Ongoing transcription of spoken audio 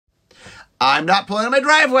I'm not pulling on my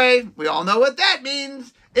driveway. We all know what that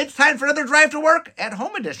means. It's time for another Drive to Work at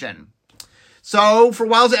Home edition. So for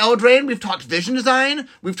Wilds of Eldraine, we've talked vision design.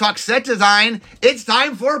 We've talked set design. It's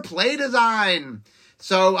time for play design.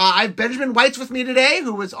 So I have Ben Weitz with me today,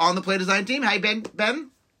 who was on the play design team. Hi, Ben.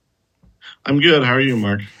 I'm good. How are you,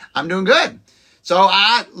 Mark? I'm doing good. So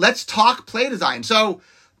let's talk play design. So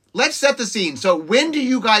let's set the scene. So when do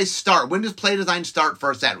you guys start? When does play design start for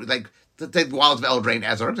a set? Like, take Wilds of Eldraine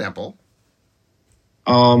as our example.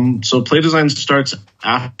 So play design starts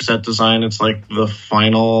after set design. It's like the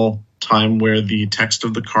final time where the text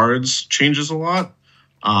of the cards changes a lot.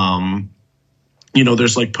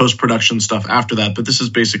 There's like post-production stuff after that, but this is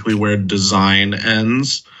basically where design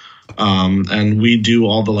ends. And we do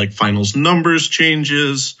all the like finals numbers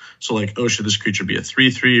changes. So like, should this creature be a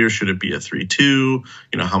 3/3 or should it be a 3/2?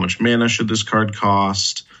 How much mana should this card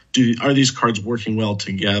cost? Are these cards working well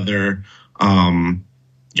together?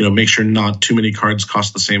 Make sure not too many cards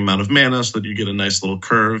cost the same amount of mana so that you get a nice little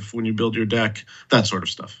curve when you build your deck, that sort of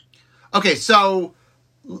stuff. Okay, so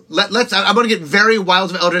I'm going to get very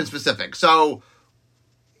Wilds of Eldraine specific. So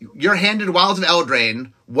you're handed Wilds of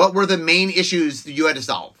Eldraine. What were the main issues that you had to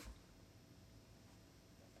solve?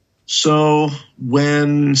 So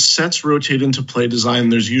when sets rotate into play design,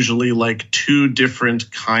 there's usually like two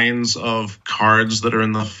different kinds of cards that are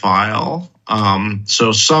in the file.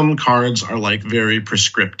 So some cards are like very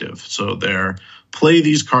prescriptive. So they're play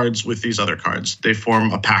these cards with these other cards. They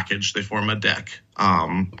form a package. They form a deck.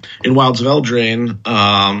 In Wilds of Eldraine,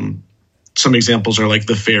 some examples are like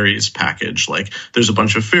the fairies package. Like there's a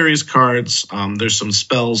bunch of fairies cards. There's some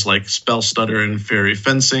spells like Spell Stutter and Fairy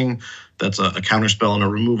Fencing. That's a counter spell and a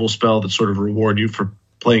removal spell that sort of reward you for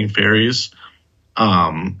playing fairies.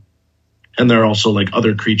 And there are also like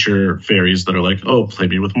other creature fairies that are like, play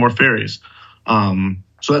me with more fairies.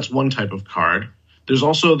 So that's one type of card. There's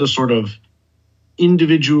also the sort of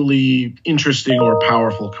individually interesting or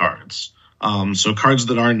powerful cards. So cards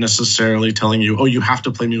that aren't necessarily telling you, you have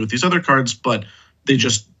to play me with these other cards, but they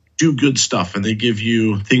just do good stuff and they give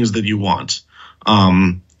you things that you want.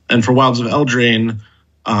 And for Wilds of Eldraine,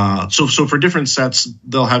 so for different sets,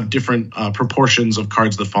 they'll have different proportions of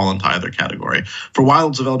cards that fall into either category. For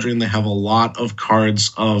Wilds of Eldraine, they have a lot of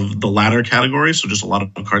cards of the latter category, so just a lot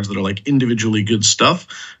of cards that are like individually good stuff,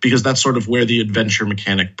 because that's sort of where the adventure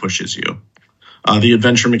mechanic pushes you. The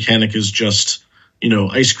adventure mechanic is just,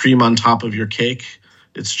 ice cream on top of your cake.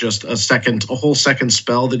 It's just a whole second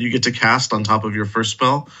spell that you get to cast on top of your first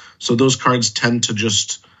spell. So those cards tend to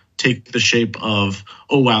just take the shape of,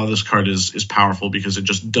 this card is powerful because it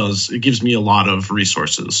gives me a lot of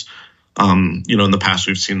resources. In the past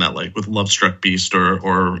we've seen that like with Lovestruck Beast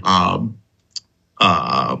or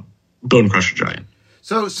Bone Crusher Giant.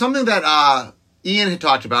 So something that Ian had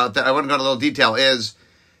talked about that I want to go into a little detail is,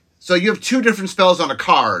 so you have two different spells on a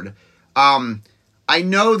card. I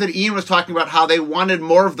know that Ian was talking about how they wanted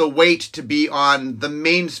more of the weight to be on the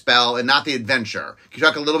main spell and not the adventure. Can you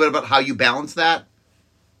talk a little bit about how you balance that?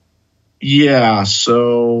 Yeah,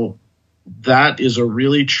 so that is a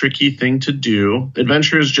really tricky thing to do.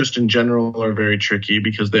 Adventures just in general are very tricky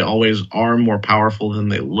because they always are more powerful than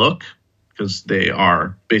they look because they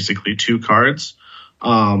are basically two cards.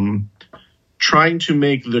 Trying to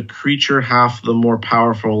make the creature half the more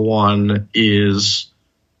powerful one is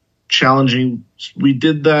challenging. We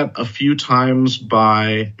did that a few times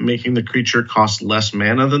by making the creature cost less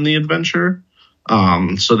mana than the adventure.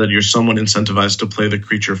 So that you're somewhat incentivized to play the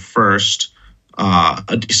creature first,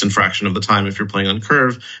 a decent fraction of the time if you're playing on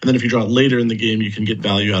curve. And then if you draw it later in the game, you can get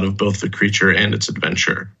value out of both the creature and its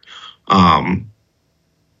adventure.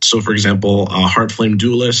 So, for example, Heartflame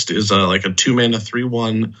Duelist is like a 2-mana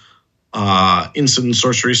 3/1 instant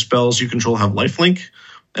sorcery spells you control have lifelink,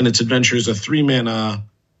 and its adventure is a 3-mana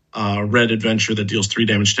red adventure that deals 3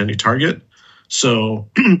 damage to any target. So,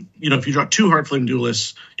 if you draw 2 Heartflame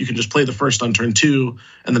Duelists, you can just play the first on turn 2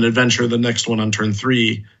 and then adventure the next one on turn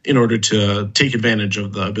 3 in order to take advantage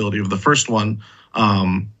of the ability of the first one.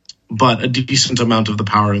 But a decent amount of the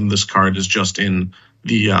power in this card is just in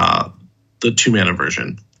the 2-mana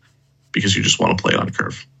version because you just want to play it on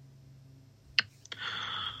curve.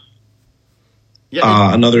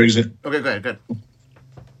 Yeah. Another example. Okay, go ahead. Good.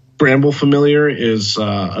 Bramble Familiar is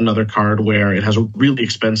another card where it has a really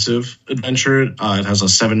expensive adventure. It has a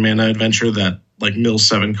 7-mana adventure that like mills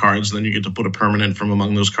 7 cards, and then you get to put a permanent from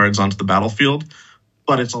among those cards onto the battlefield.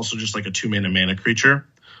 But it's also just like a 2-mana creature.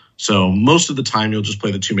 So most of the time you'll just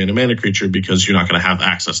play the 2-mana creature because you're not going to have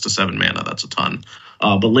access to 7 mana. That's a ton.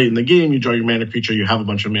 But late in the game, you draw your mana creature, you have a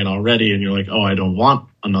bunch of mana already, and you're like, I don't want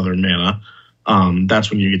another mana.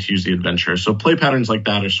 That's when you get to use the adventure. So play patterns like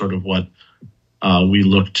that are sort of what we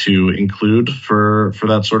look to include for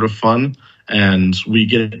that sort of fun. And we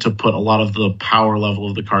get to put a lot of the power level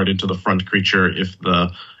of the card into the front creature if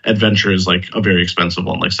the adventure is like a very expensive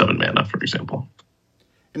one, like 7 mana, for example.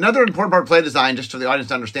 Another important part of play design, just for the audience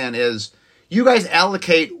to understand, is you guys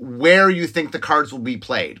allocate where you think the cards will be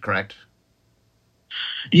played, correct?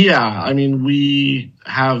 Yeah, I mean, we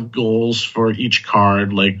have goals for each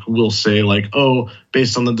card. Like, we'll say, like, oh,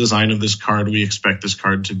 based on the design of this card, we expect this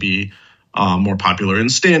card to be more popular in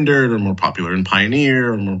Standard, or more popular in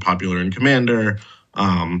Pioneer, or more popular in Commander.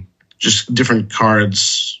 Just different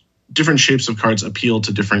cards, different shapes of cards appeal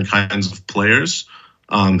to different kinds of players.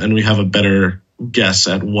 And we have a better guess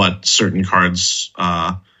at what certain cards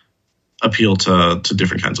appeal to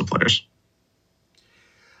different kinds of players.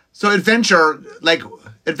 So adventure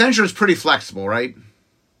is pretty flexible, right?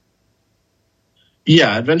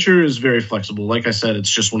 Yeah, adventure is very flexible. Like I said, it's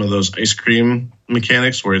just one of those ice cream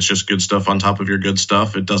mechanics where it's just good stuff on top of your good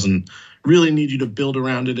stuff. It doesn't really need you to build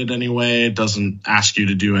around it in any way. It doesn't ask you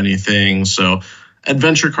to do anything. So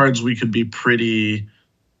adventure cards, we could be pretty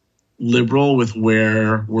liberal with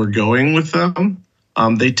where we're going with them.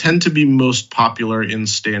 They tend to be most popular in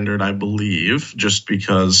Standard, I believe, just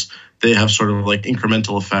because they have sort of like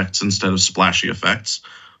incremental effects instead of splashy effects.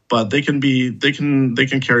 But they can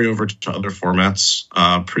carry over to other formats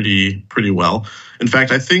pretty well. In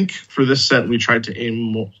fact, I think for this set we tried to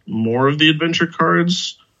aim more of the adventure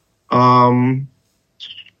cards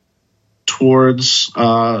towards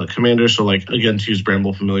Commander. So, like, again, to use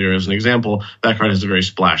Bramble Familiar as an example, that card has a very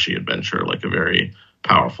splashy adventure, like a very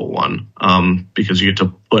powerful one, because you get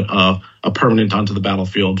to put a permanent onto the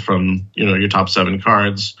battlefield from your top 7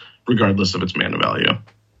 cards, regardless of its mana value.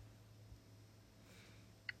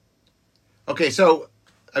 Okay, so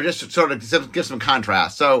I just sort of give some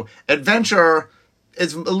contrast. So adventure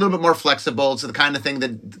is a little bit more flexible. It's the kind of thing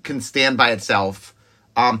that can stand by itself.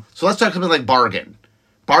 So let's talk something like Bargain.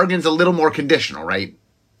 Bargain's a little more conditional, right?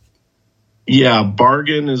 Yeah,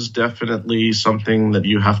 Bargain is definitely something that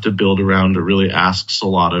you have to build around. It really asks a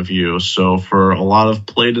lot of you. So for a lot of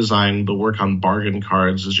play design, the work on Bargain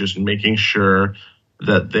cards is just making sure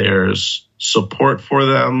that there's support for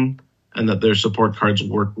them and that their support cards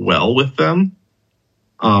work well with them.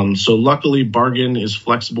 So luckily, Bargain is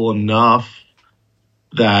flexible enough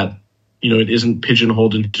that, it isn't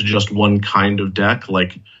pigeonholed into just one kind of deck.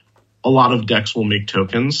 Like, a lot of decks will make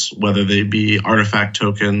tokens, whether they be artifact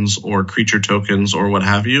tokens or creature tokens or what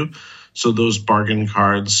have you. So those Bargain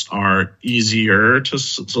cards are easier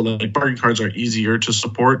Bargain cards are easier to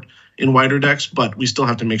support in wider decks, but we still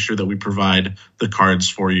have to make sure that we provide the cards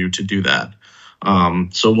for you to do that.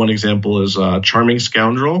 So one example is Charming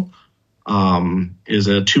Scoundrel, is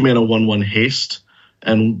a 2-mana 1/1 haste.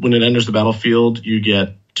 And when it enters the battlefield, you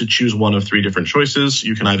get to choose one of 3 different choices.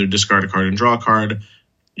 You can either discard a card and draw a card,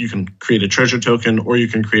 you can create a treasure token, or you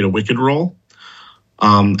can create a wicked roll.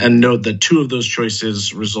 And note that 2 of those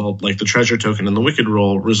choices result, like the treasure token and the wicked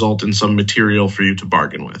roll, result in some material for you to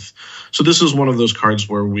bargain with. So this is one of those cards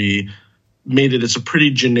where we made it's a pretty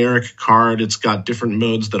generic card. It's got different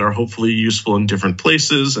modes that are hopefully useful in different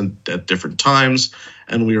places and at different times.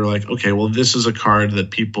 And we were like, okay, well, this is a card that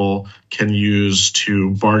people can use to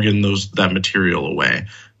bargain that material away,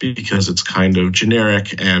 because it's kind of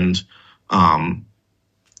generic and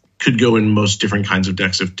could go in most different kinds of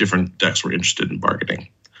decks if different decks were interested in bargaining.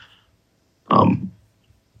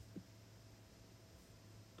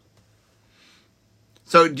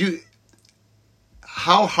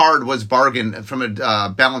 How hard was Bargain from a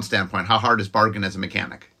balance standpoint? How hard is Bargain as a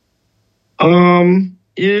mechanic?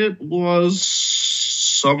 It was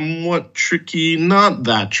somewhat tricky, not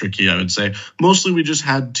that tricky, I would say. Mostly we just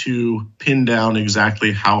had to pin down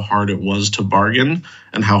exactly how hard it was to bargain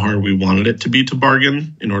and how hard we wanted it to be to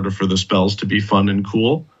bargain in order for the spells to be fun and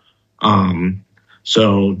cool.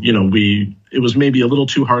 So, it was maybe a little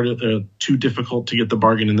too difficult to get the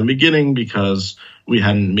bargain in the beginning because we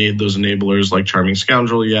hadn't made those enablers like Charming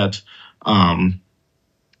Scoundrel yet.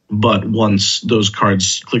 But once those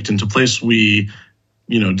cards clicked into place, we,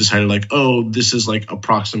 decided like, oh, this is like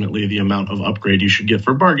approximately the amount of upgrade you should get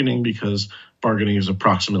for bargaining, because bargaining is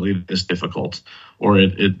approximately this difficult, or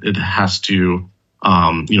it has to,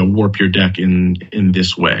 warp your deck in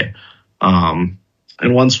this way.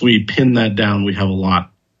 And once we pin that down, we have a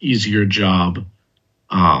lot easier job,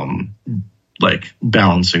 like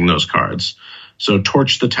balancing those cards. So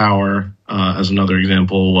Torch the Tower, as another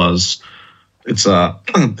example, it's a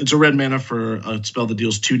red mana for a spell that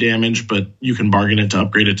deals 2 damage, but you can bargain it to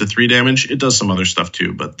upgrade it to 3 damage. It does some other stuff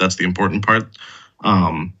too, but that's the important part.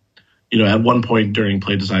 At one point during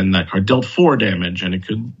play design, that card dealt 4 damage, and it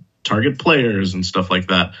could target players and stuff like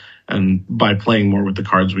that. And by playing more with the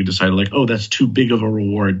cards, we decided like, oh, that's too big of a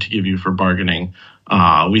reward to give you for bargaining.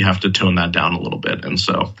 We have to tone that down a little bit. And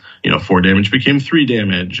so, 4 damage became 3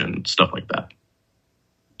 damage and stuff like that.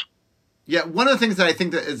 Yeah, one of the things that I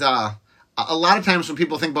think that is a lot of times when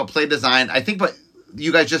people think about play design, I think about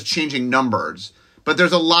you guys just changing numbers. But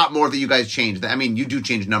there's a lot more that you guys change. I mean, you do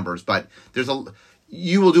change numbers, but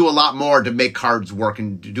you will do a lot more to make cards work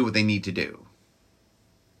and to do what they need to do.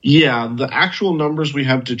 Yeah, the actual numbers we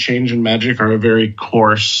have to change in Magic are a very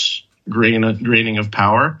coarse graining of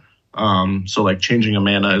power. So like changing a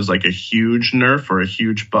mana is like a huge nerf or a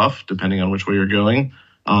huge buff, depending on which way you're going.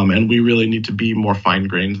 And we really need to be more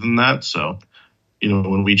fine-grained than that. So,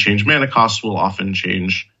 when we change mana costs, we'll often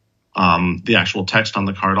change the actual text on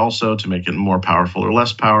the card also to make it more powerful or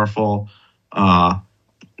less powerful.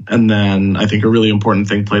 And then I think a really important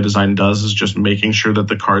thing play design does is just making sure that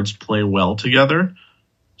the cards play well together.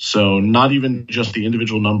 So not even just the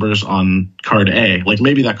individual numbers on card A, like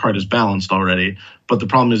maybe that card is balanced already, but the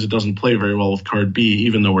problem is it doesn't play very well with card B,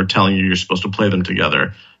 even though we're telling you you're supposed to play them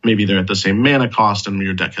together. Maybe they're at the same mana cost and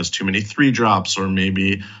your deck has too many 3-drops, or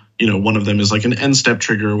maybe, one of them is like an end step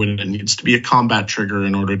trigger when it needs to be a combat trigger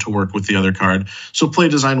in order to work with the other card. So play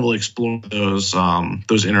design will explore those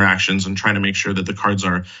interactions and try to make sure that the cards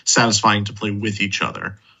are satisfying to play with each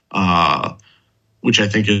other. Which I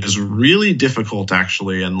think is really difficult,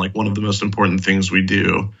 actually, and like one of the most important things we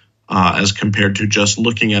do as compared to just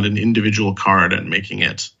looking at an individual card and making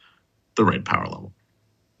it the right power level.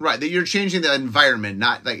 Right, that you're changing the environment,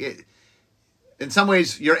 not like it. In some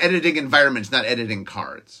ways, you're editing environments, not editing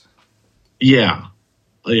cards. Yeah,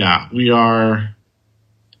 we are.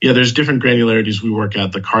 Yeah, there's different granularities we work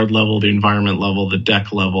at: the card level, the environment level, the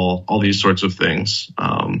deck level, all these sorts of things.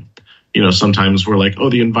 Sometimes we're like, oh,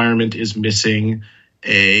 the environment is missing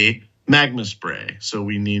a magma spray, so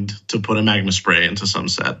we need to put a magma spray into some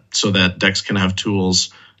set so that decks can have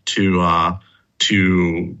tools to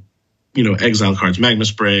exile cards. Magma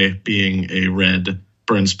spray being a red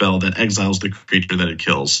burn spell that exiles the creature that it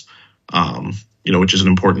kills, which is an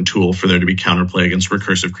important tool for there to be counterplay against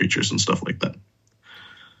recursive creatures and stuff like that.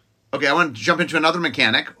 Okay, I want to jump into another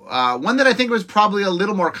mechanic, one that I think was probably a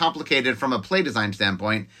little more complicated from a play design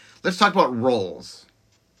standpoint. Let's talk about rolls.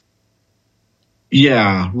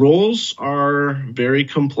 Yeah, rolls are very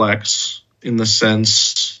complex in the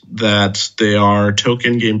sense that they are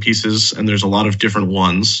token game pieces, and there's a lot of different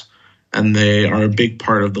ones, and they are a big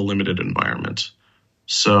part of the limited environment.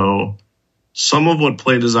 So some of what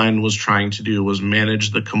play design was trying to do was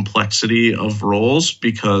manage the complexity of rolls,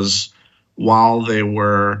 because while they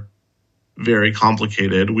were very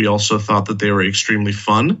complicated, we also thought that they were extremely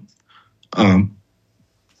fun.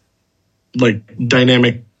 Like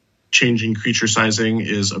dynamic changing creature sizing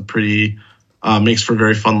is makes for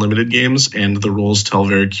very fun limited games, and the rolls tell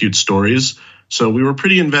very cute stories. So we were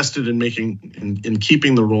pretty invested in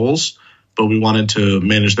keeping the rolls, but we wanted to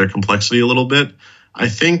manage their complexity a little bit. I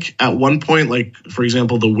think at one point, like for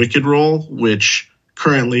example, the Wicked roll, which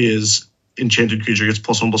currently is enchanted creature gets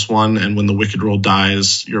 +1/+1, and when the Wicked roll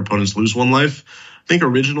dies, your opponents lose 1 life. I think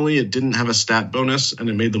originally it didn't have a stat bonus, and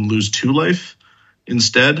it made them lose 2 life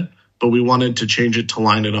instead. But we wanted to change it to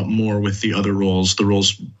line it up more with the other rolls. The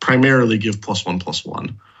rolls primarily give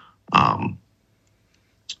 +1/+1.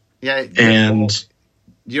 Yeah. And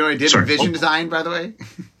you know what I did in Vision Design, by the way?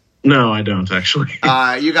 No, I don't actually.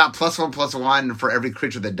 You got +1/+1 for every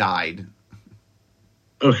creature that died.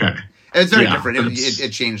 Okay. It's very different. It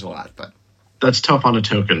changed a lot, but that's tough on a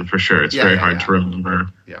token for sure. It's very hard to remember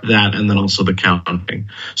that, and then also the counting.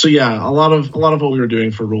 So yeah, a lot of what we were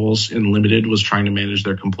doing for rolls in limited was trying to manage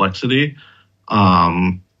their complexity,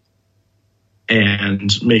 and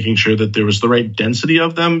making sure that there was the right density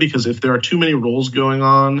of them. Because if there are too many rolls going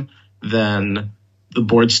on, then the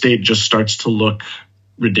board state just starts to look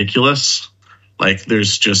ridiculous. Like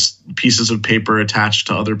there's just pieces of paper attached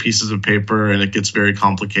to other pieces of paper, and it gets very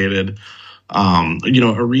complicated.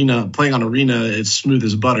 Playing on Arena, it's smooth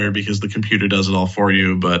as butter because the computer does it all for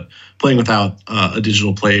you, but playing without a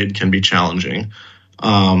digital blade can be challenging.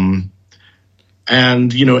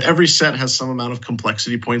 Every set has some amount of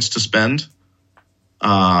complexity points to spend.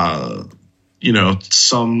 Some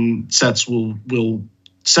sets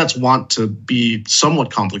sets want to be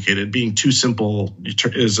somewhat complicated. Being too simple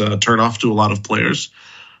is a turnoff to a lot of players.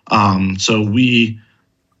 So we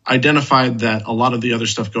identified that a lot of the other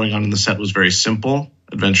stuff going on in the set was very simple.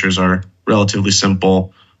 Adventures are relatively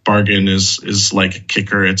simple. Bargain is like a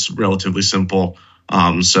kicker. It's relatively simple.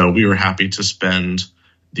 So we were happy to spend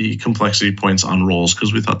the complexity points on rolls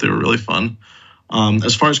because we thought they were really fun.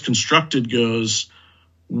 As far as constructed goes,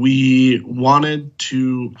 we wanted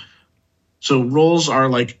to... So rolls are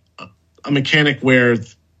like a mechanic where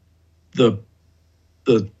the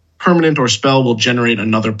permanent or spell will generate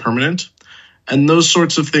another permanent. And those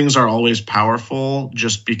sorts of things are always powerful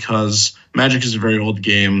just because Magic is a very old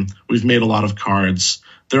game. We've made a lot of cards.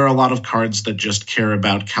 There are a lot of cards that just care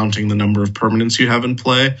about counting the number of permanents you have in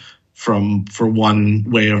play for one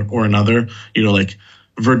way or another. Like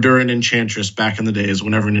Verduran Enchantress back in the days,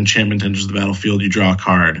 whenever an enchantment enters the battlefield, you draw a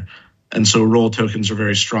card. And so role tokens are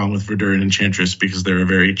very strong with Verduran Enchantress because they're a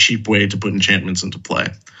very cheap way to put enchantments into play.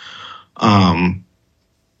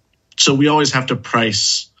 So we always have to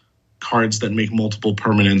price cards that make multiple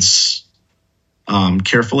permanents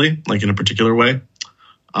carefully, like in a particular way.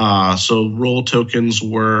 So role tokens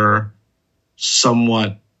were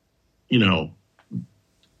somewhat,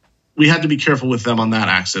 we had to be careful with them on that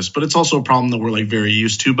axis, but it's also a problem that we're like very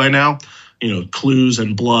used to by now. Clues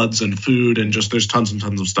and bloods and food and just there's tons and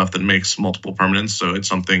tons of stuff that makes multiple permanents. So it's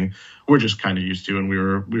something we're just kind of used to, and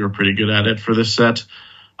we were pretty good at it for this set.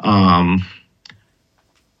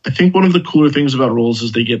 I think one of the cooler things about rolls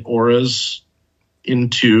is they get auras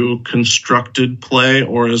into constructed play.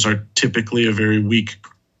 Auras are typically a very weak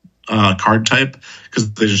card type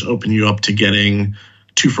because they just open you up to getting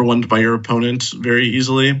 2-for-1 by your opponent very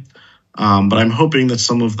easily. But I'm hoping that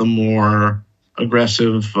some of the more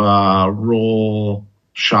aggressive roll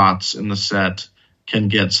shots in the set can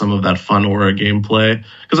get some of that fun aura gameplay.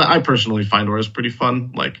 Because I personally find auras pretty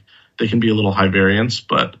fun. Like, they can be a little high variance,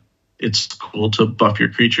 but it's cool to buff your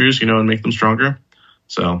creatures, and make them stronger.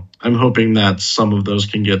 So I'm hoping that some of those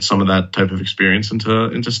can get some of that type of experience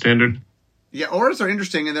into standard. Yeah, auras are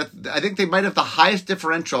interesting in that I think they might have the highest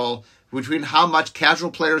differential between how much casual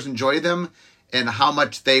players enjoy them and how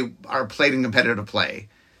much they are played in competitive play.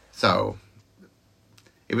 So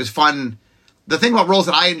it was fun. The thing about rolls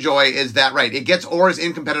that I enjoy is that, right, it gets auras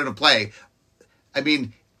in competitive play. I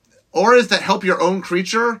mean, auras that help your own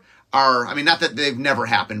creature are, not that they've never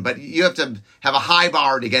happened, but you have to have a high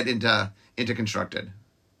bar to get into constructed.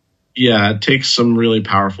 Yeah, it takes some really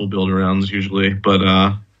powerful build arounds usually,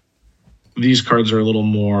 but these cards are a little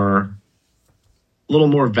more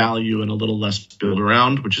value and a little less build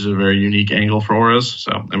around, which is a very unique angle for auras.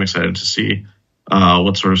 So I'm excited to see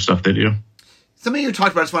what sort of stuff they do. Something you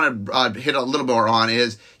talked about, I just want to hit a little more on,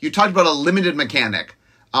 is you talked about a limited mechanic.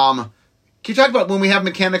 Can you talk about when we have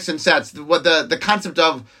mechanics in sets, what the concept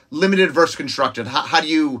of limited versus constructed? How do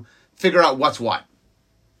you figure out what's what?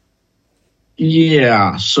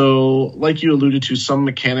 Yeah, so like you alluded to, some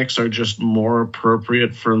mechanics are just more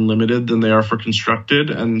appropriate for limited than they are for constructed,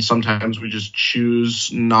 and sometimes we just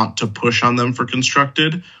choose not to push on them for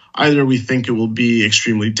constructed. Either we think it will be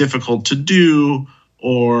extremely difficult to do,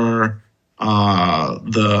 or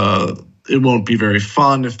it won't be very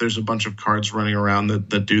fun if there's a bunch of cards running around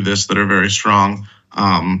that do this that are very strong.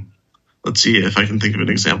 Let's see if I can think of an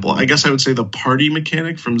example. I guess I would say the party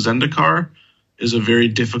mechanic from Zendikar is a very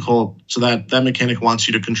difficult. So that mechanic wants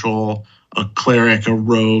you to control a cleric, a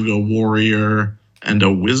rogue, a warrior, and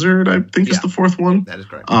a wizard, I think is the fourth one. That is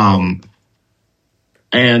correct.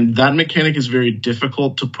 And that mechanic is very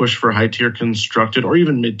difficult to push for high-tier constructed or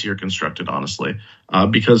even mid-tier constructed, honestly,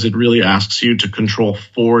 because it really asks you to control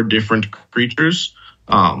 4 different creatures,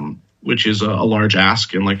 which is a large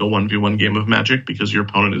ask in like a 1v1 game of Magic because your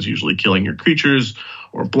opponent is usually killing your creatures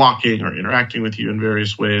or blocking or interacting with you in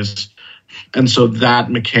various ways. And so that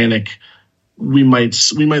mechanic, we might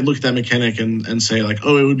look at that mechanic and say like,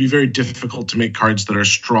 oh, it would be very difficult to make cards that are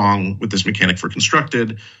strong with this mechanic for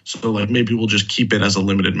constructed. So like maybe we'll just keep it as a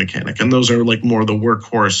limited mechanic. And those are like more the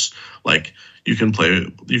workhorse. Like you can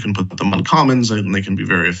put them on commons and they can be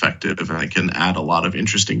very effective and they can add a lot of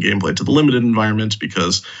interesting gameplay to the limited environment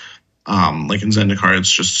because like in Zendikar, it's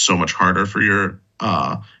just so much harder for your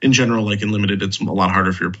in general, like in limited, it's a lot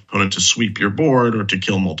harder for your opponent to sweep your board or to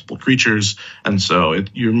kill multiple creatures. And so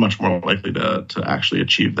you're much more likely to actually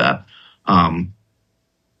achieve that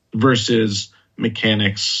versus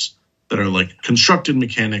mechanics that are like constructed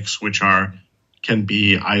mechanics, which can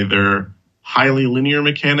be either highly linear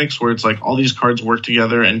mechanics where it's like all these cards work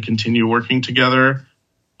together and continue working together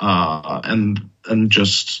and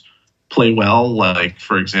just play well. Like,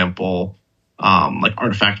 for example, like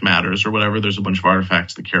Artifact Matters or whatever. There's a bunch of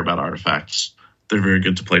artifacts that care about artifacts. They're very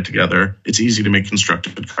good to play together. It's easy to make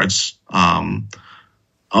constructed cards of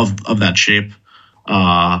that shape.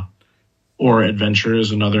 Or Adventure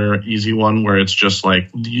is another easy one where it's just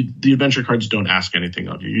like the Adventure cards don't ask anything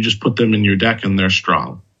of you. You just put them in your deck and they're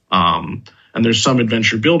strong. And there's some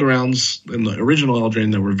Adventure build-arounds in the original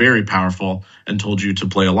Eldraine that were very powerful and told you to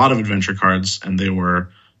play a lot of Adventure cards, and they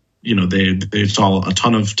were... they saw a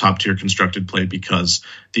ton of top tier constructed play because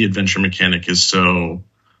the adventure mechanic is so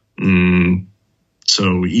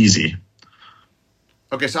easy.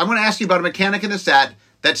 Okay, so I'm going to ask you about a mechanic in the set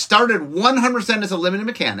that started 100% as a limited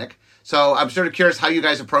mechanic. So I'm sort of curious how you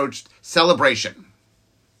guys approached Celebration.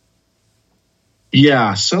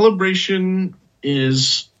 Yeah, Celebration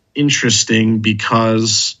is interesting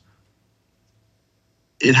because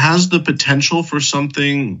it has the potential for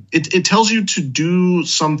something. It tells you to do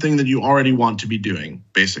something that you already want to be doing,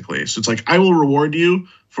 basically. So it's like, I will reward you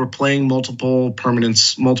for playing multiple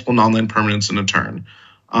permanents, multiple non-land permanents in a turn.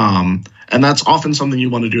 And that's often something you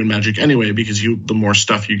want to do in Magic anyway, because the more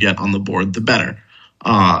stuff you get on the board, the better.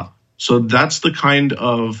 So that's the kind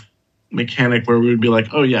of mechanic where we would be like,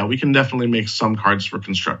 oh yeah, we can definitely make some cards for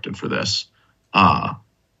constructed for this.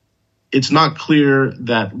 It's not clear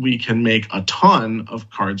that we can make a ton of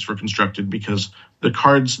cards for constructed because the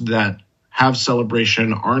cards that have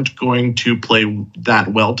Celebration aren't going to play that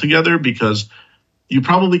well together, because you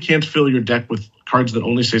probably can't fill your deck with cards that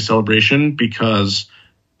only say Celebration because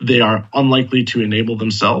they are unlikely to enable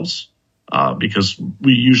themselves, because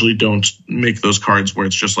we usually don't make those cards where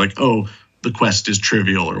it's just like, oh, the quest is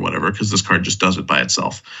trivial or whatever, because this card just does it by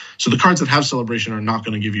itself. So the cards that have Celebration are not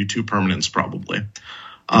going to give you 2 permanents probably,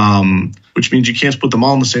 which means you can't put them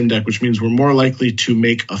all in the same deck, which means we're more likely to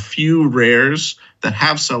make a few rares that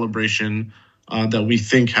have Celebration that we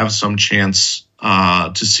think have some chance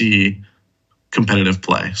to see competitive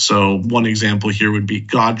play. So one example here would be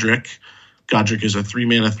Godric. Godric is a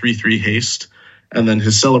 3-mana 3/3 haste, and then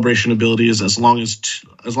his Celebration ability is as long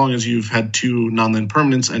as you've had 2 non-land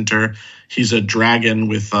permanents enter, he's a dragon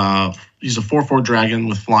with he's a 4/4 dragon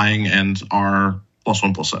with flying and R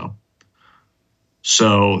 +1/+0.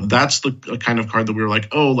 So that's the kind of card that we were like,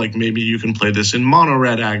 oh, like maybe you can play this in mono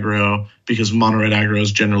red aggro, because mono red aggro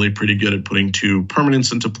is generally pretty good at putting 2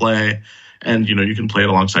 permanents into play, and you can play it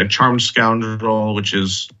alongside Charmed Scoundrel, which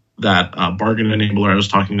is that bargain enabler I was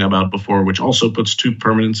talking about before, which also puts 2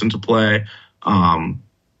 permanents into play. And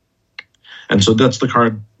so that's the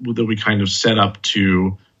card that we kind of set up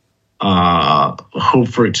to hope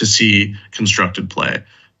for it to see constructed play.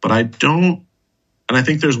 But I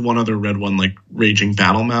think there's one other red one, like Raging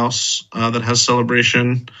Battle Mouse, that has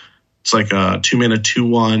Celebration. It's like a 2-mana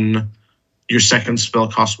 2/1. Your second spell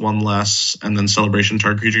costs 1 less, and then Celebration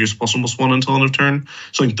target creature gets +1/+1 until end of turn.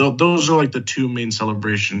 So like those are like the 2 main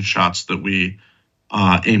Celebration shots that we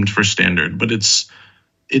aimed for standard. But it's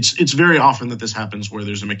very often that this happens where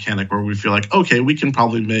there's a mechanic where we feel like, okay, we can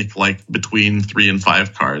probably make like between 3 and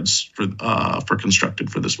 5 cards for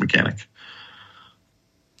constructed for this mechanic.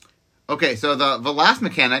 Okay, so the last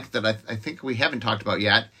mechanic that I think we haven't talked about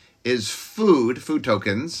yet is food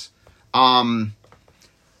tokens.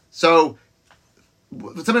 So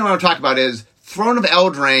something I want to talk about is Throne of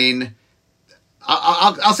Eldraine.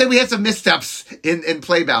 I'll say we had some missteps in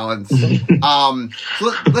play balance. So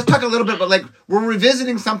let's talk a little bit about, like, we're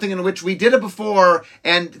revisiting something in which we did it before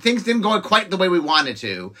and things didn't go quite the way we wanted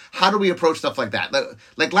to. How do we approach stuff like that?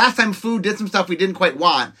 Like last time food did some stuff we didn't quite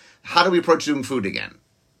want. How do we approach doing food again?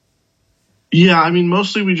 Yeah, I mean,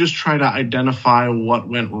 mostly we just try to identify what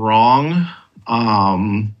went wrong,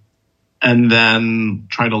 and then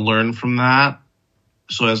try to learn from that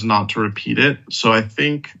so as not to repeat it. So I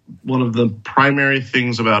think one of the primary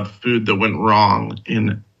things about food that went wrong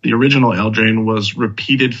in the original Eldraine was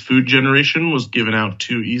repeated food generation was given out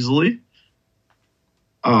too easily.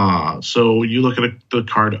 So you look at the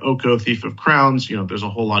card Oko, Thief of Crowns, there's a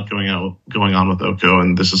whole lot going on with Oko,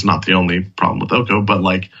 and this is not the only problem with Oko, but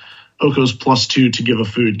like Oko's +2 to give a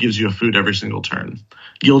food gives you a food every single turn.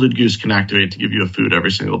 Gilded Goose can activate to give you a food every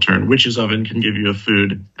single turn. Witch's Oven can give you a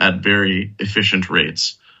food at very efficient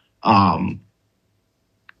rates. The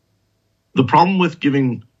problem with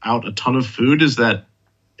giving out a ton of food is that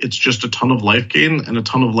it's just a ton of life gain, and a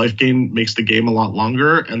ton of life gain makes the game a lot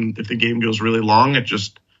longer. And if the game goes really long, it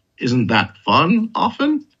just isn't that fun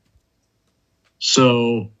often.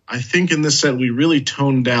 So I think in this set, we really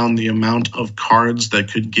toned down the amount of cards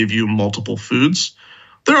that could give you multiple foods.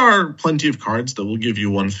 There are plenty of cards that will give you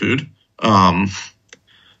 1 food.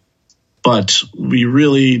 But we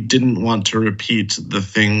really didn't want to repeat the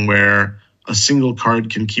thing where a single card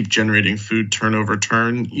can keep generating food turn over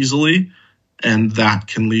turn easily. And that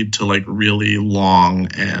can lead to like really long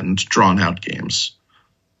and drawn out games.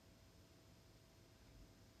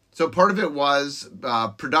 So part of it was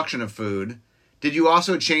production of food. Did you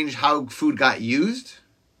also change how food got used?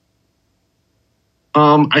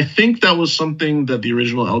 I think that was something that the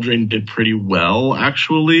original Eldraine did pretty well,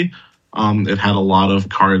 actually. It had a lot of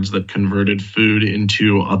cards that converted food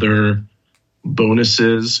into other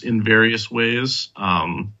bonuses in various ways.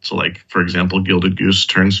 So like, for example, Gilded Goose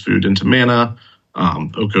turns food into mana.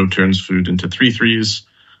 Oko turns food into 3/3s.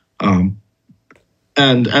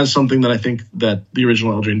 And as something that I think that the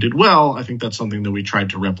original Eldraine did well, I think that's something that we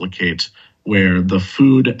tried to replicate, where the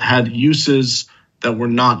food had uses that were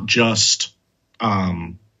not just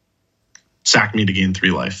sack me to gain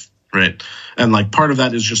 3 life, right? And like part of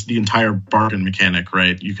that is just the entire bargain mechanic,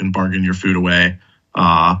 right? You can bargain your food away.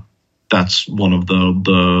 That's one of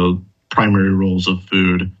the primary roles of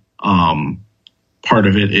food. Part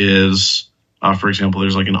of it is, for example,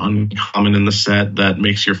 there's like an uncommon in the set that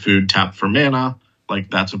makes your food tap for mana. Like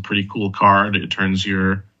that's a pretty cool card. It turns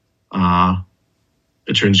your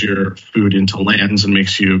food into lands and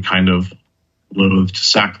makes you kind of loath to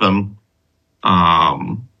sack them.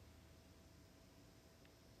 I'm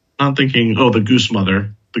thinking, the Goose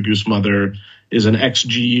Mother. The Goose Mother is an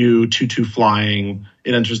XGU 2/2 flying.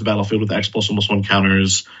 It enters the battlefield with X +1/+1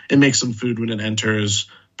 counters. It makes some food when it enters,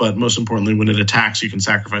 but most importantly, when it attacks, you can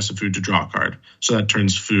sacrifice a food to draw a card. So that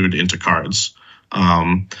turns food into cards.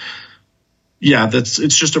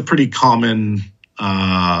 It's just a pretty common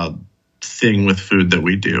thing with food that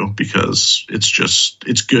we do, because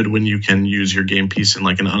it's good when you can use your game piece in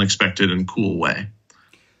like an unexpected and cool way.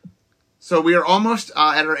 So we are almost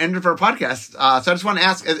at our end of our podcast. So I just want to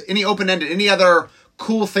ask, any open-ended, any other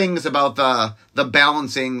cool things about the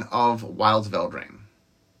balancing of Wilds of Eldraine?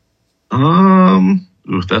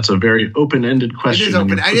 That's a very open-ended question. It is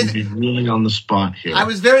open. I didn't be really on the spot here. I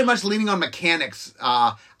was very much leaning on mechanics.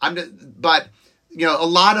 But you know, a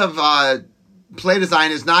lot of play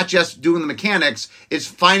design is not just doing the mechanics; it's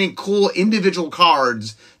finding cool individual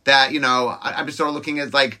cards that, you know. I'm just sort of looking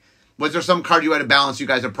at, like, was there some card you had to balance? You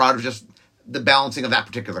guys are proud of just the balancing of that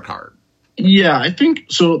particular card? Yeah, I think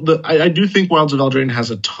so. I do think Wilds of Eldraine has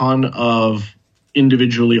a ton of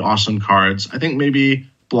individually awesome cards. I think maybe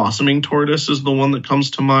Blossoming Tortoise is the one that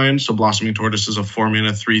comes to mind. So Blossoming Tortoise is a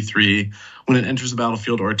 4-mana 3/3. When it enters the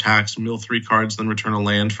battlefield or attacks, mill 3 cards, then return a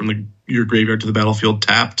land from your graveyard to the battlefield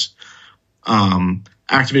tapped.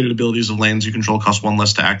 Activated abilities of lands you control cost 1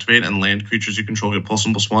 less to activate, and land creatures you control get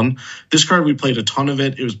 +1/+1. This card, we played a ton of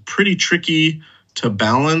it. It was pretty tricky to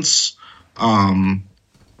balance,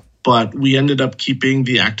 but we ended up keeping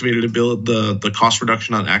the activated ability, the cost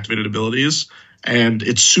reduction on activated abilities, and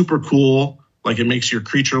it's super cool. Like, it makes your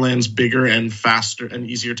creature lands bigger and faster and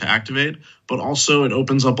easier to activate, but also it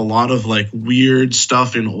opens up a lot of like weird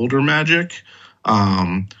stuff in older Magic,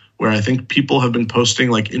 where I think people have been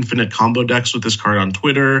posting like infinite combo decks with this card on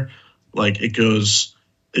Twitter. Like, it goes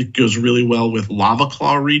really well with Lava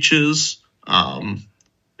Claw Reaches.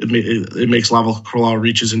 It makes Lava Claw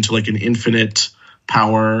Reaches into like an infinite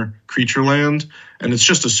power creature land, and it's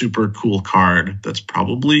just a super cool card. That's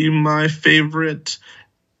probably my favorite.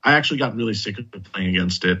 I actually got really sick of playing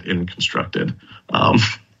against it in Constructed.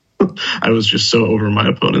 I was just so over my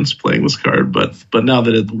opponents playing this card, but now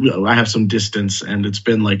that I have some distance and it's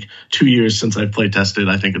been like 2 years since I've play tested,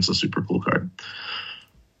 I think it's a super cool card.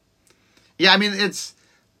 Yeah, I mean, it's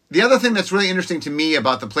the other thing that's really interesting to me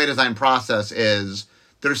about the play design process is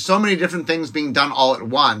there's so many different things being done all at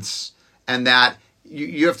once, and that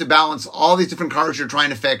you have to balance all these different cards you're trying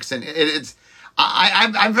to fix, and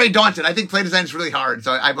I'm very daunted. I think play design is really hard,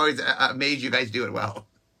 so I'm always amazed you guys do it well.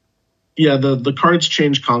 Yeah, the cards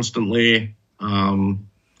change constantly. I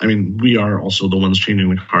mean, we are also the ones changing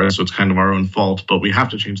the cards, so it's kind of our own fault, but we have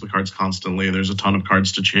to change the cards constantly. There's a ton of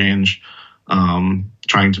cards to change.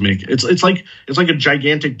 Trying to make it's like a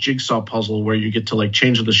gigantic jigsaw puzzle where you get to like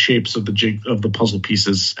change the shapes of the puzzle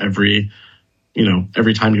pieces every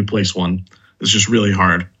time you place one. It's just really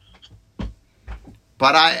hard.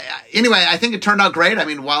 But anyway, I think it turned out great. I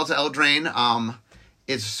mean, Wilds of Eldraine,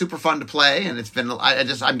 it's super fun to play, and it's been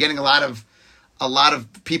I'm getting a lot of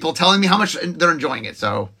people telling me how much they're enjoying it.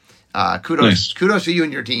 So kudos to you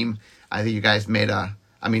and your team. I think you guys made I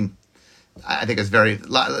think it's very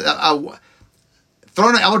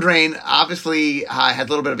Throne of Eldraine obviously had a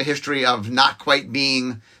little bit of a history of not quite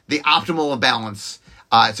being the optimal balance.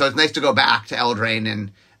 So it's nice to go back to Eldraine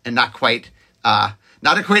and not quite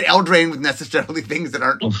Eldraine with necessarily things that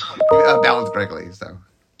aren't balanced correctly. So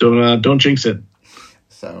don't jinx it.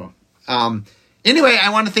 So anyway,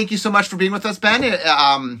 I want to thank you so much for being with us, Ben.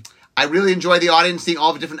 I really enjoy the audience seeing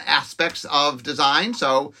all the different aspects of design.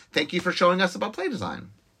 So thank you for showing us about play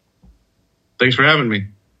design. Thanks for having me.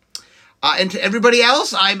 And to everybody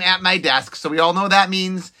else, I'm at my desk. So we all know that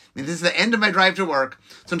means this is the end of my drive to work.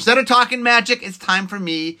 So instead of talking magic, it's time for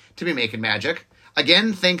me to be making magic.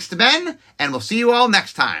 Again, thanks to Ben, and we'll see you all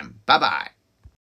next time. Bye-bye.